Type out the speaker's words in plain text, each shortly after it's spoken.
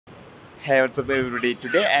Hey, what's up everybody?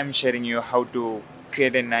 Today I'm sharing you how to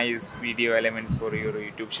create a nice video elements for your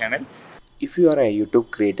YouTube channel. If you are a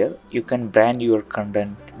YouTube creator, you can brand your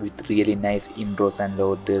content with really nice intros and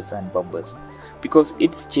loaders and bumpers because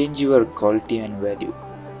it's change your quality and value.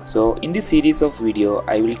 So in this series of video,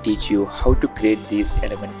 I will teach you how to create these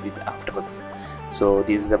elements with After Effects. So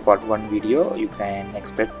this is a part 1 video. You can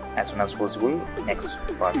expect as soon as possible next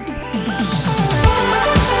part.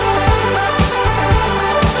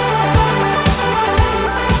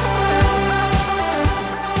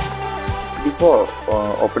 Before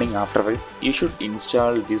opening After Effects, you should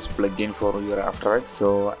install this plugin for your After Effects.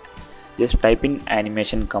 So just type in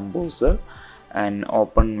Animation Composer and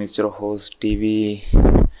open Mr. Host TV,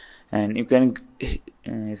 and you can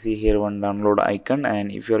see here one download icon.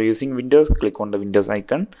 And if you are using Windows, click on the Windows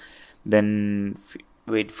icon, then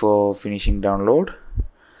wait for finishing download.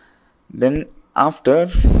 Then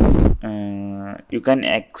after you can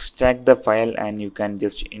extract the file and you can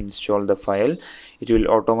just install the file. It will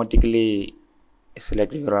automatically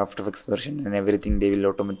select your After Effects version and everything they will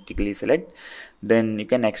automatically select. Then you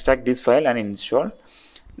can extract this file and install.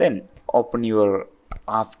 Then open your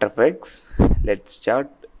After Effects. Let's start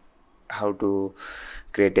how to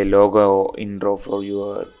create a logo intro for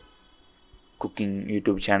your cooking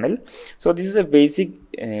YouTube channel. So this is a basic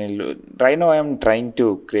right now I am trying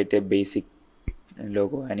to create a basic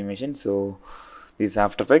logo animation. So this is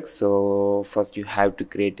After Effects. So first you have to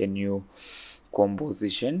create a new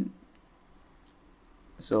composition.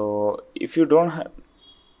 So if you don't have,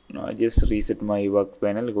 no, just reset my work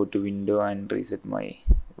panel, go to window and reset my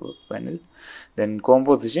work panel, then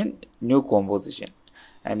composition, new composition,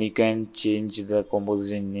 and you can change the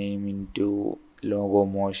composition name into logo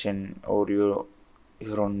motion or your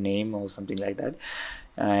own name or something like that.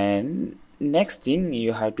 And next thing,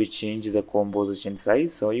 you have to change the composition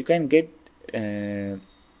size. So you can get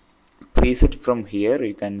preset from here.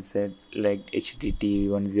 You can set like HDT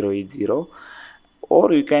 1080,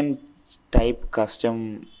 or you can type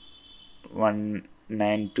custom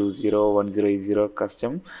 19201080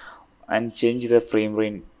 custom and change the frame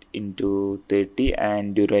rate into 30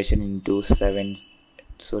 and duration into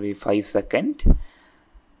 5 seconds.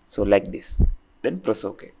 So like this, then press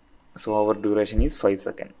OK. So our duration is 5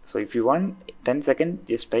 seconds. So if you want 10 seconds,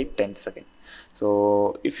 just type 10 seconds.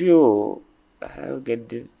 So if you have get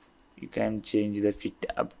this, you can change the fit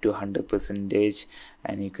up to 100%,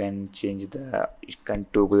 and you can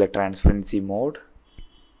toggle the transparency mode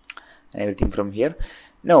and everything from here.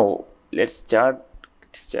 Now let's start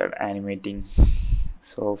animating.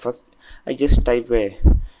 So first I just type the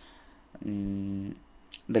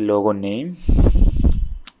logo name.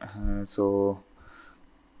 So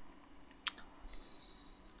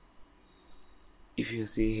if you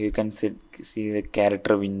see, you can see the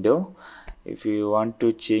character window. If you want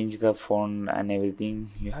to change the font and everything,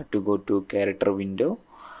 you have to go to character window.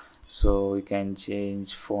 So you can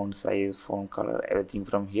change font size, font color, everything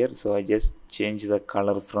from here. So I just change the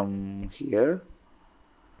color from here,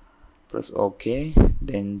 press OK,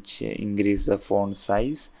 then increase the font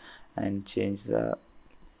size and change the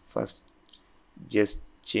just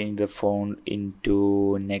change the font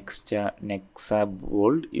into Nexa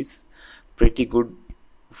bold. Is pretty good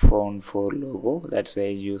font for logo, that's why I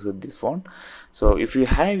use this font. So if you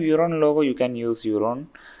have your own logo, you can use your own.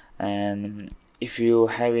 And if you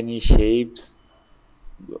have any shapes,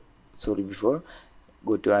 go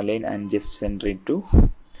to align and just center it to.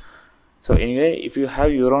 So anyway, if you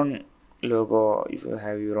have your own logo, if you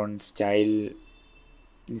have your own style,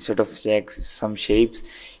 instead of some shapes,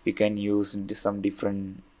 you can use some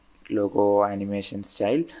different logo animation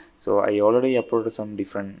style. So I already uploaded some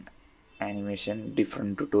different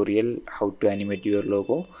tutorial how to animate your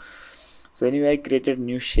logo. So anyway, I created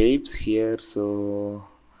new shapes here. So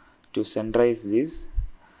to centralize this,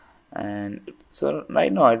 and so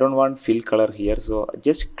right now I don't want fill color here, so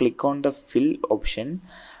just click on the fill option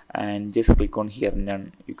and just click on here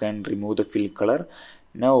none. You can remove the fill color.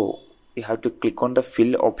 Now you have to click on the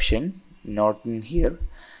fill option, not in here.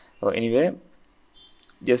 So anyway,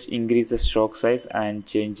 just increase the stroke size and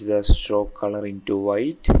change the stroke color into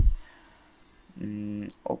white.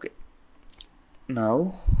 Okay,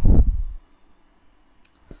 now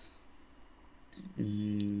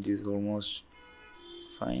this is almost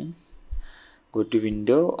fine. Go to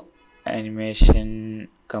window, animation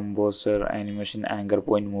composer, animation anchor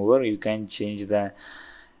point mover. You can change the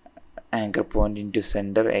anchor point into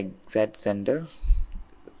center, exact center.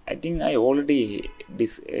 I think I already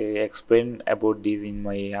explained about this in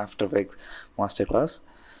my After Effects masterclass.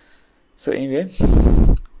 So anyway,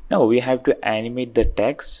 now we have to animate the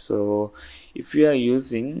text. So if you are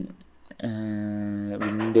using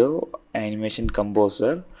window animation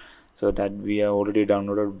composer, so that we have already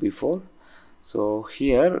downloaded before. So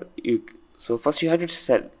here so first you have to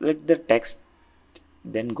select the text,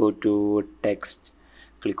 then go to text,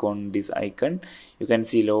 click on this icon. You can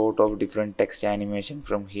see a lot of different text animation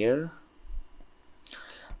from here.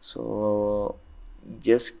 So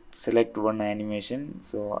just select one animation.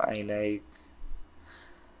 So I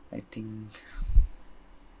think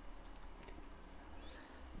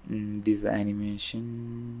this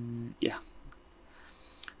animation, yeah,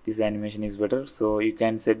 this animation is better. So you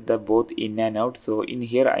can set the both in and out. So in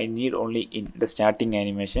here I need only in the starting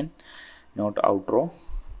animation, not outro.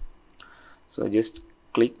 So just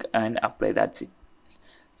click and apply, that's it.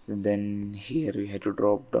 So then here we have to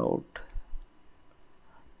drop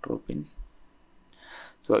in.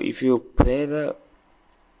 So if you play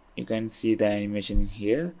you can see the animation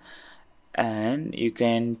here, and you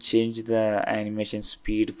can change the animation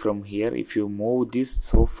speed from here. If you move this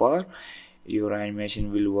so far, your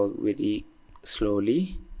animation will work very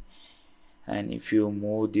slowly, and if you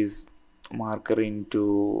move this marker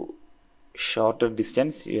into shorter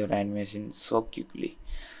distance, your animation so quickly.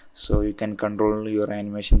 So you can control your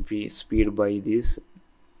animation speed by this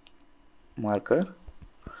marker.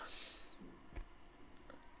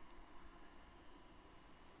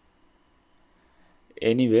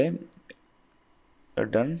 Anyway,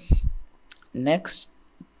 done. Next,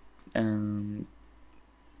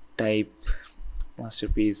 type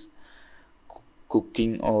masterpiece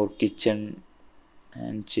cooking or kitchen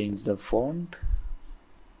and change the font,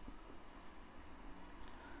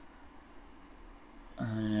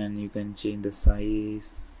 and you can change the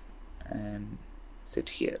size and set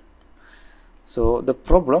here. So the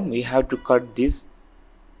problem, we have to cut this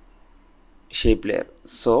shape layer.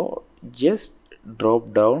 So just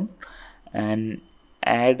drop down and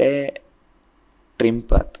add a trim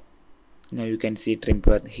path. Now you can see trim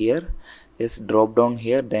path here. Just drop down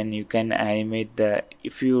here, then you can animate the,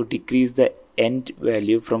 if you decrease the end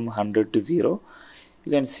value from 100 to 0,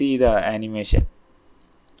 you can see the animation.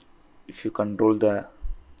 If you control the,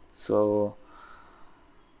 so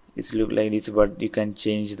it's look like this, but you can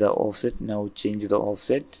change the offset. Now change the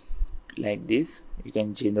offset like this. You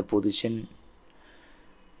can change the position,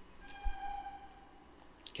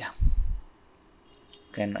 yeah,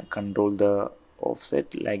 can control the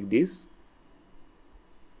offset like this.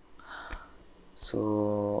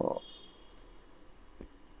 So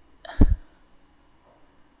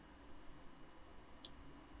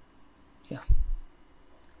yeah,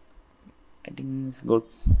 I think it's good,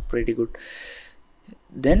 pretty good.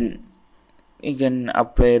 Then you can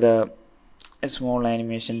apply a small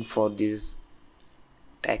animation for this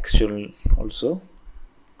textual also.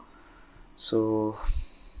 So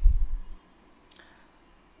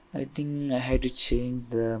I think I had to change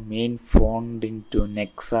the main font into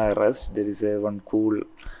IRSHAD. There is a one cool,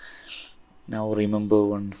 now remember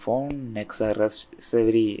one font, IRSHAD. It's a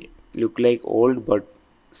very look like old, but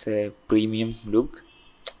it's a premium look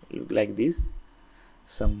like this,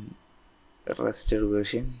 some rusted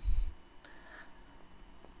version.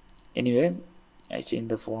 Anyway, I changed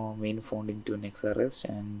the main font into IRSHAD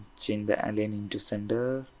and change the align into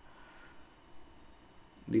center.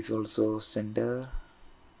 This also center.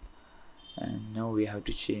 And now we have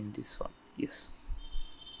to change this one, yes.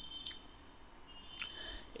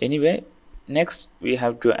 Anyway, next we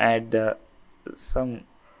have to add some,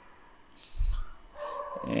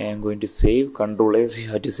 I'm going to save, Control S, you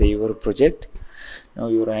have to save your project. Now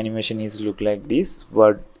your animation is look like this,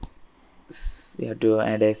 but you have to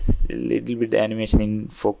add a little bit animation in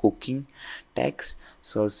for cooking text.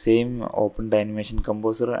 So same, open the animation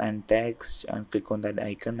composer and text and click on that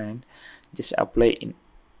icon and just apply in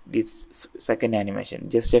this second animation,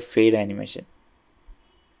 just a fade animation.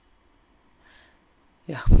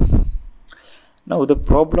 Yeah, now the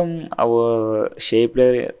problem, our shape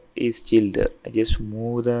layer is still there. I just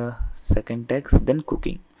move the second text, then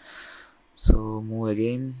cooking. So move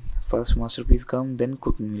again, first masterpiece come, then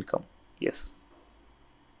cooking will come, yes.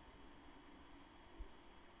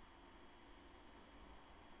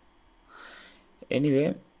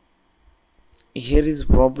 Anyway, here is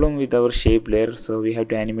problem with our shape layer, so we have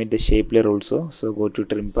to animate the shape layer also. So go to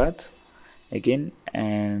trim path again,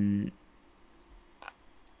 and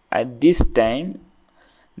at this time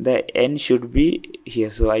the end should be here.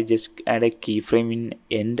 So I just add a keyframe in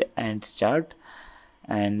end and start,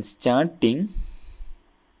 and starting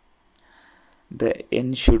the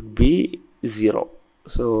end should be 0.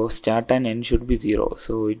 So start and end should be 0.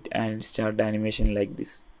 So it and start the animation like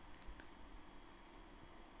this.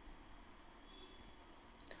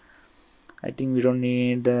 I think we don't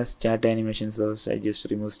need the start animation, so I just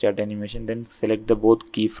remove start animation. Then select the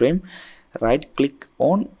both keyframe, right click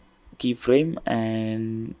on keyframe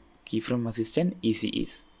and keyframe assistant easy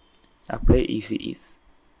ease, apply easy ease.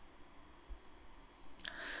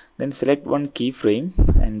 Then select one keyframe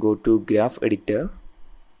and go to graph editor.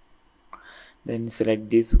 Then select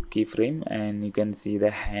this keyframe and you can see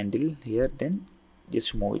the handle here. Then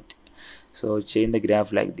just move it. So change the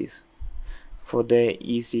graph like this for the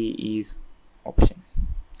easy ease option.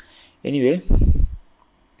 Anyway,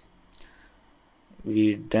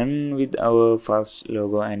 we're done with our first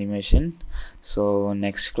logo animation. So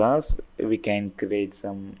next class we can create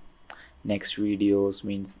some next videos,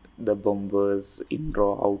 means the bumpers,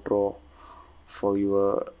 intro, outro for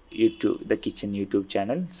your YouTube, the kitchen YouTube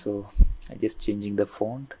channel. So I just changing the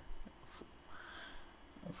font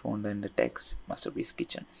and the text, masterpiece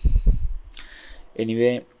kitchen.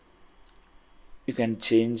 Anyway, you can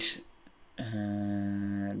change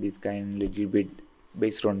this kind little bit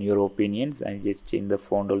based on your opinions. I just change the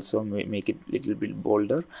font also, make it little bit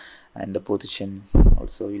bolder, and the position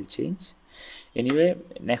also will change. Anyway,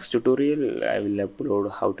 next tutorial I will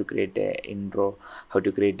upload how to create a intro, how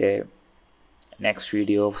to create a next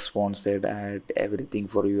video of sponsored ad, everything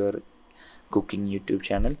for your cooking YouTube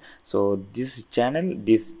channel. So this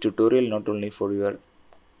tutorial not only for your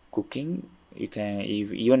cooking, you can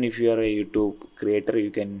even if you are a YouTube creator,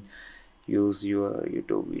 you can use your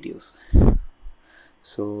YouTube videos.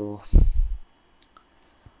 So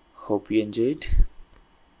hope you enjoyed.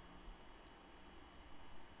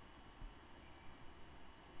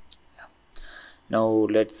 Now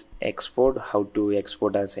let's export, how to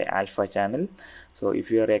export as a alpha channel. So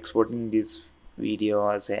if you are exporting this video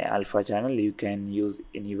as a alpha channel, you can use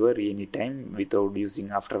anywhere anytime without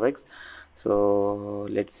using After Effects. So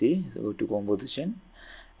let's see. So go to composition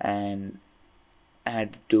and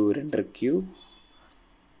add to render queue.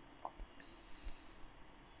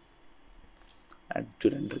 Add to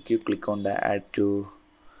render queue, click on the add to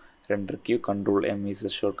render queue, Control M is the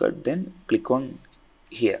shortcut, then click on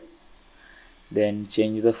here. Then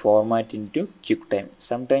change the format into QuickTime.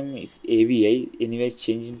 Sometimes it's AVI, anyway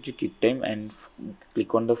change into QuickTime and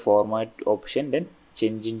click on the format option, then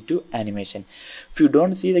change into animation. If you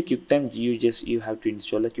don't see the QuickTime, you have to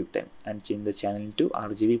install the QuickTime and change the channel into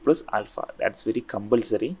RGB plus alpha. That's very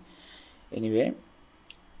compulsory. Anyway,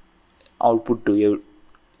 output to you.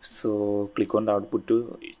 So click on the output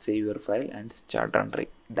to save your file and start rendering.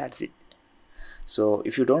 That's it. So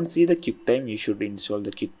if you don't see the QuickTime, you should install the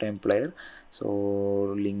QuickTime player.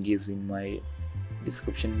 So link is in my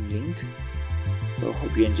description link. So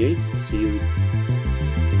hope you enjoyed. See you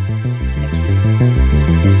next week.